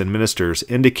magistrates and ministers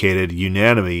indicated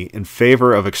unanimity in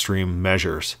favor of extreme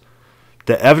measures.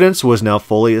 The evidence was now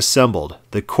fully assembled.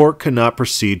 The court could not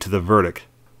proceed to the verdict.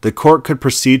 The court could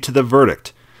proceed to the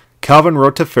verdict. Calvin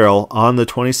wrote to Farel on the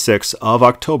 26th of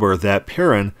October that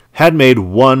Perrin had made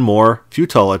one more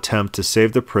futile attempt to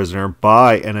save the prisoner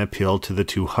by an appeal to the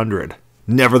 200.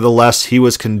 Nevertheless, he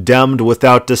was condemned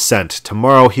without dissent.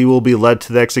 Tomorrow he will be led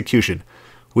to the execution.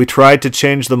 We tried to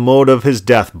change the mode of his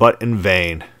death, but in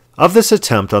vain. Of this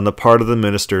attempt on the part of the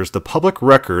ministers, the public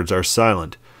records are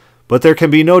silent, but there can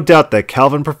be no doubt that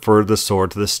Calvin preferred the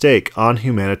sword to the stake on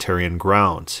humanitarian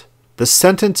grounds. The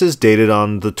sentence is dated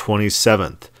on the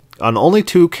 27th. On only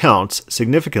 2 counts,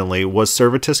 significantly, was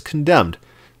Servetus condemned,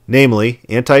 namely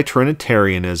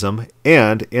anti-Trinitarianism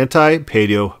and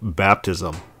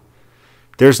anti-Paedo-Baptism.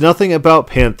 There's nothing about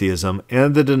pantheism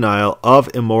and the denial of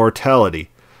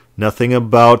immortality, nothing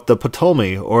about the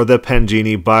Ptolemy or the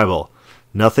Pangeni Bible,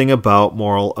 nothing about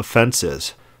moral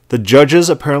offenses. The judges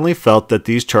apparently felt that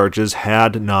these charges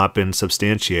had not been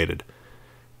substantiated.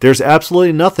 There's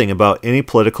absolutely nothing about any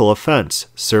political offense.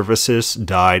 Servetus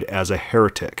died as a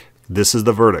heretic. This is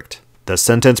the verdict. The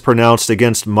sentence pronounced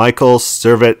against Michael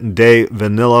Servet de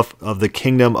Vanillov of the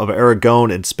Kingdom of Aragon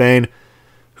in Spain,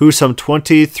 who some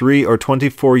 23 or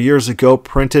 24 years ago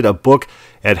printed a book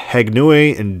at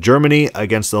Haguenau in Germany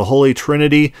against the Holy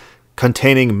Trinity,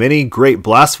 containing many great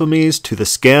blasphemies to the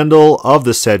scandal of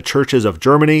the said churches of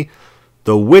Germany,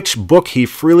 the which book he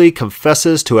freely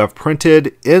confesses to have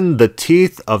printed in the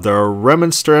teeth of the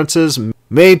remonstrances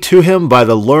made to him by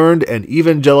the learned and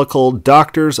evangelical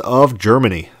doctors of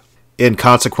Germany. In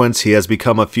consequence, he has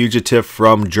become a fugitive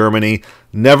from Germany.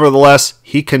 Nevertheless,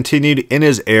 he continued in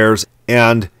his errors,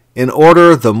 and in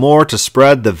order the more to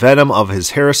spread the venom of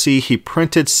his heresy, he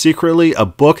printed secretly a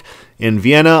book in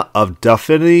Vienna of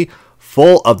Divinity,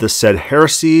 full of the said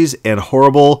heresies and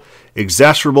horrible,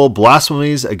 execrable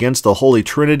blasphemies against the Holy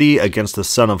Trinity, against the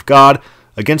Son of God,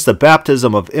 against the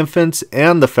baptism of infants,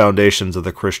 and the foundations of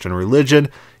the Christian religion.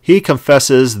 He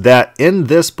confesses that in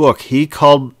this book he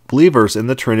called believers in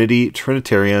the Trinity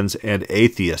Trinitarians and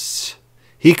atheists.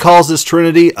 He calls this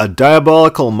Trinity a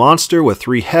diabolical monster with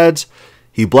 3 heads.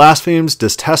 He blasphemes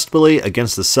detestably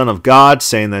against the Son of God,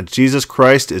 saying that Jesus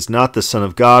Christ is not the Son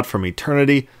of God from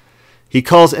eternity. He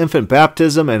calls infant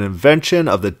baptism an invention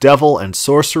of the devil and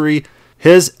sorcery.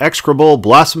 His execrable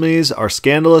blasphemies are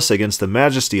scandalous against the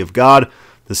majesty of God,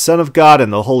 the Son of God,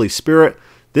 and the Holy Spirit.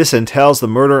 This entails the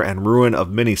murder and ruin of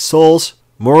many souls.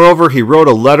 Moreover, he wrote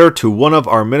a letter to one of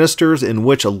our ministers in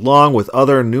which, along with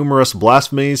other numerous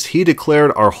blasphemies, he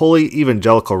declared our holy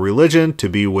evangelical religion to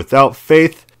be without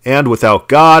faith and without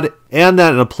God, and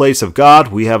that in the place of God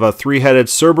we have a 3-headed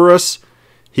Cerberus.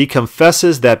 He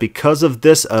confesses that because of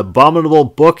this abominable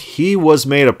book he was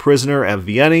made a prisoner at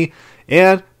Vienna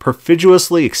and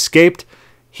perfidiously escaped.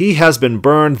 He has been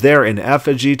burned there in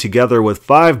effigy together with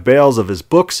 5 bales of his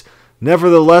books.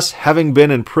 Nevertheless, having been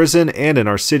in prison and in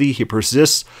our city, he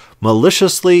persists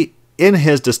maliciously in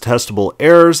his detestable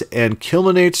errors and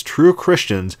calumniates true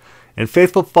Christians and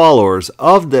faithful followers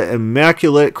of the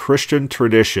immaculate Christian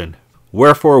tradition.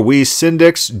 Wherefore we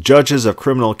syndics, judges of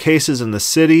criminal cases in the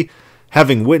city,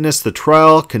 having witnessed the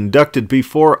trial conducted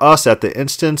before us at the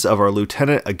instance of our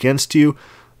lieutenant against you,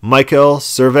 Michael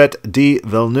Servet de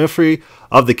Villeneuve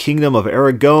of the Kingdom of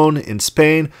Aragon in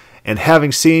Spain, and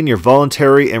having seen your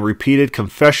voluntary and repeated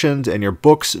confessions and your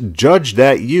books, judge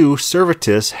that you,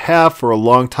 Servetus, have for a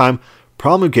long time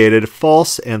promulgated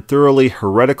false and thoroughly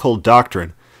heretical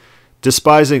doctrine,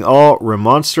 despising all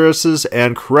remonstrances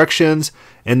and corrections,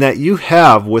 and that you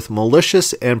have with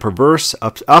malicious and perverse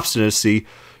obstinacy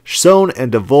sown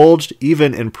and divulged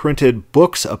even in printed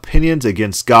books opinions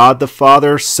against God the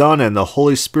Father, Son, and the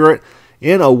Holy Spirit,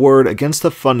 in a word, against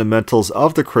the fundamentals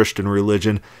of the Christian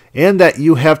religion, and that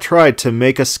you have tried to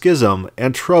make a schism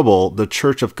and trouble the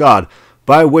Church of God,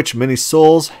 by which many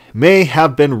souls may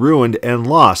have been ruined and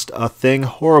lost, a thing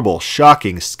horrible,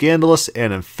 shocking, scandalous,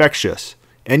 and infectious.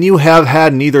 And you have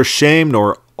had neither shame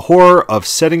nor horror of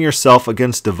setting yourself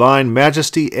against divine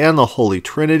majesty and the Holy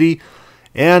Trinity,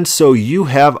 and so you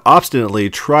have obstinately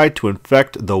tried to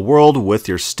infect the world with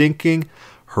your stinking,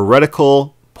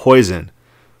 heretical poison.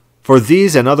 For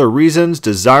these and other reasons,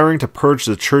 desiring to purge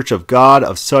the Church of God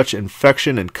of such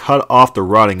infection and cut off the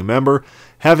rotting member,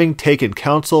 having taken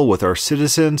counsel with our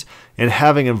citizens, and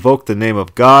having invoked the name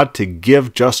of God to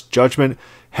give just judgment,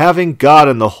 having God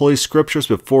and the Holy Scriptures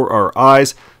before our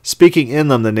eyes, speaking in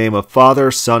them the name of Father,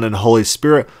 Son, and Holy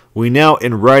Spirit, we now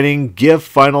in writing give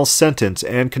final sentence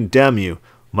and condemn you,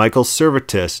 Michael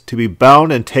Servetus, to be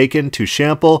bound and taken to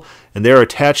Chample, and there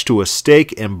attached to a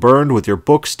stake and burned with your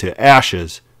books to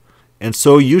ashes. And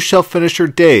so you shall finish your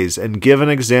days and give an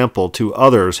example to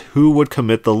others who would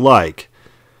commit the like.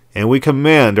 And we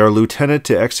command our lieutenant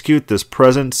to execute this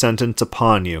present sentence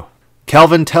upon you.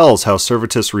 Calvin tells how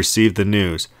Servetus received the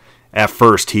news. At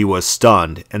first he was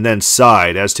stunned, and then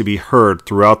sighed as to be heard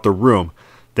throughout the room.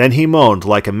 Then he moaned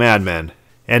like a madman,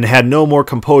 and had no more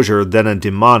composure than a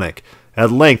demoniac.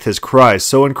 At length his cries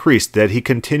so increased that he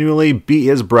continually beat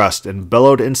his breast and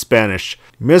bellowed in Spanish,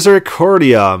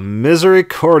 "Misericordia!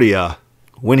 Misericordia!"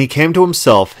 When he came to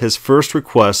himself, his first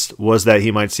request was that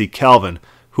he might see Calvin,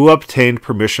 who obtained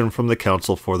permission from the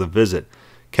council for the visit.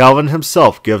 Calvin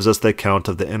himself gives us the account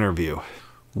of the interview.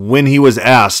 When he was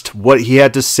asked what he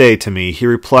had to say to me, he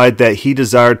replied that he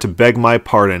desired to beg my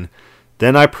pardon.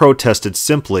 Then I protested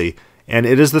simply, and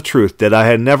it is the truth, that I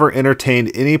had never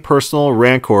entertained any personal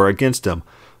rancor against him.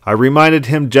 I reminded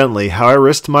him gently how I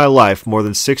risked my life more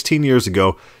than 16 years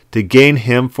ago to gain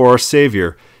him for a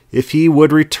Savior. If he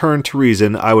would return to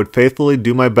reason, I would faithfully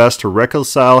do my best to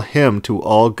reconcile him to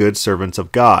all good servants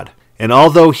of God. And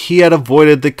although he had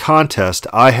avoided the contest,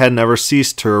 I had never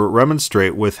ceased to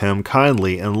remonstrate with him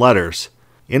kindly in letters.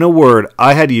 In a word,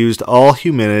 I had used all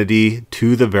humanity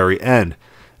to the very end,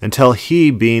 until he,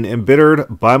 being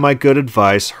embittered by my good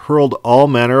advice, hurled all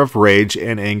manner of rage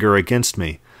and anger against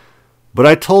me. But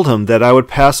I told him that I would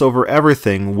pass over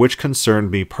everything which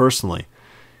concerned me personally.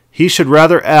 He should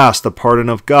rather ask the pardon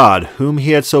of God, whom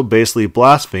he had so basely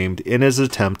blasphemed in his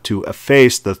attempt to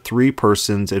efface the three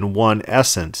persons in one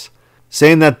essence,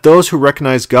 saying that those who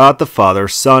recognize God the Father,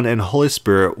 Son, and Holy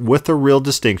Spirit with a real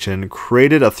distinction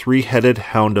created a three-headed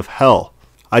hound of hell.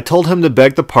 I told him to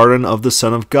beg the pardon of the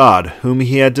Son of God, whom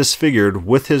he had disfigured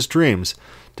with his dreams,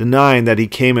 denying that he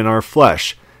came in our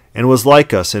flesh, and was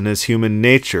like us in his human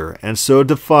nature, and so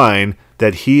define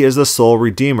that he is the sole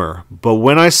Redeemer. But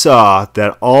when I saw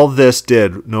that all this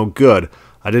did no good,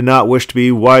 I did not wish to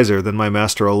be wiser than my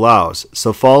master allows,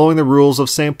 so following the rules of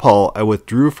St. Paul, I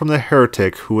withdrew from the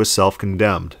heretic who was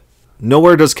self-condemned.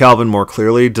 Nowhere does Calvin more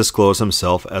clearly disclose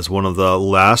himself as one of the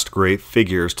last great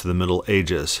figures to the Middle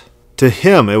Ages. To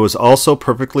him it was also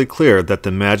perfectly clear that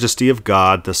the majesty of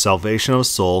God, the salvation of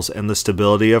souls, and the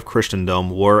stability of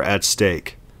Christendom were at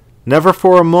stake. Never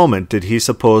for a moment did he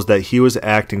suppose that he was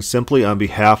acting simply on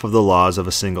behalf of the laws of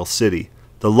a single city.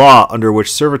 The law under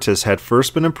which Servetus had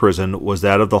first been imprisoned was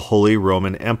that of the Holy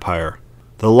Roman Empire.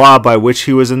 The law by which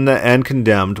he was in the end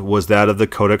condemned was that of the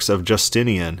Codex of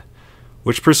Justinian,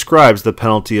 which prescribes the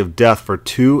penalty of death for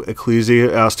two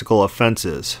ecclesiastical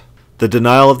offenses: the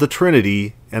denial of the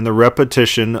Trinity and the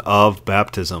repetition of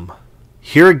baptism.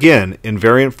 Here again, in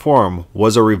variant form,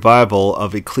 was a revival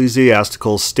of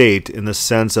ecclesiastical state in the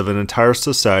sense of an entire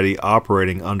society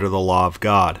operating under the law of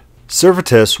God.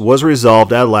 Servetus was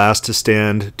resolved at last to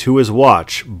stand to his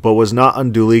watch, but was not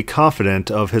unduly confident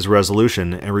of his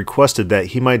resolution, and requested that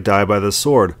he might die by the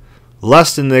sword,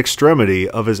 lest in the extremity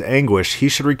of his anguish he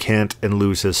should recant and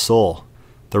lose his soul.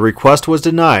 The request was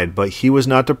denied, but he was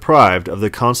not deprived of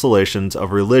the consolations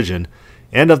of religion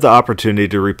and of the opportunity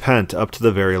to repent up to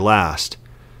the very last.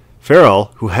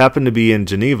 Farel, who happened to be in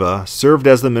Geneva, served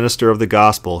as the minister of the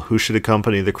gospel who should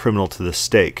accompany the criminal to the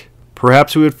stake.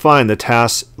 Perhaps we would find the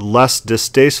task less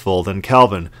distasteful than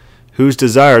Calvin, whose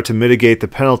desire to mitigate the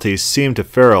penalties seemed to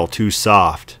Farel too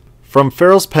soft. From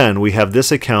Farel's pen we have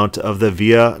this account of the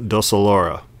Via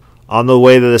Dolorosa. On the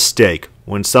way to the stake,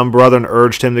 when some brethren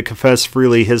urged him to confess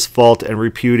freely his fault and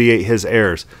repudiate his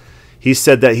errors, he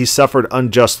said that he suffered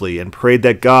unjustly and prayed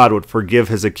that God would forgive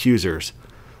his accusers.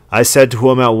 I said to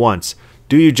him at once,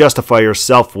 "Do you justify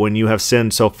yourself when you have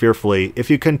sinned so fearfully? If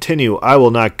you continue, I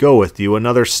will not go with you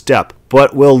another step,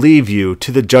 but will leave you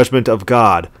to the judgment of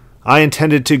God. I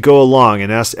intended to go along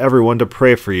and ask everyone to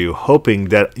pray for you, hoping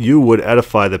that you would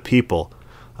edify the people.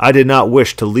 I did not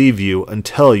wish to leave you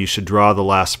until you should draw the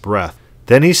last breath."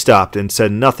 Then he stopped and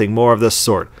said nothing more of this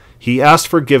sort. He asked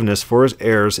forgiveness for his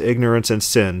errors, ignorance, and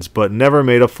sins, but never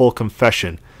made a full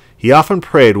confession. He often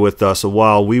prayed with us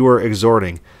while we were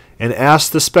exhorting, and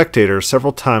asked the spectators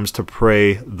several times to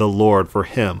pray the Lord for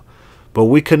him, but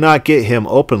we could not get him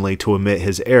openly to admit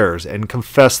his errors and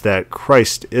confess that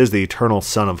Christ is the eternal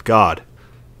Son of God.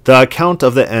 The account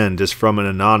of the end is from an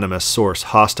anonymous source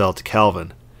hostile to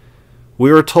Calvin.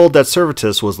 We were told that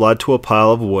Servetus was led to a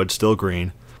pile of wood still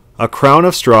green. A crown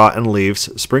of straw and leaves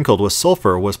sprinkled with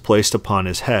sulfur was placed upon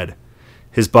his head.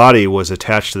 His body was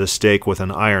attached to the stake with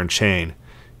an iron chain.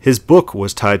 His book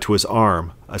was tied to his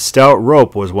arm. A stout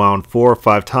rope was wound 4 or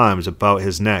 5 times about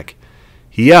his neck.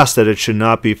 He asked that it should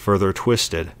not be further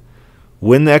twisted.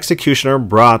 When the executioner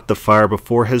brought the fire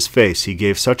before his face, he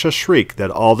gave such a shriek that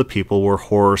all the people were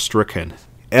horror-stricken.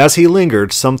 As he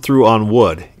lingered, some threw on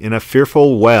wood. In a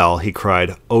fearful wail he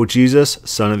cried, "O Jesus,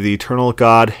 Son of the eternal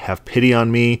God, have pity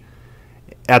on me."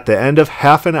 At the end of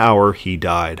half an hour he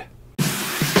died.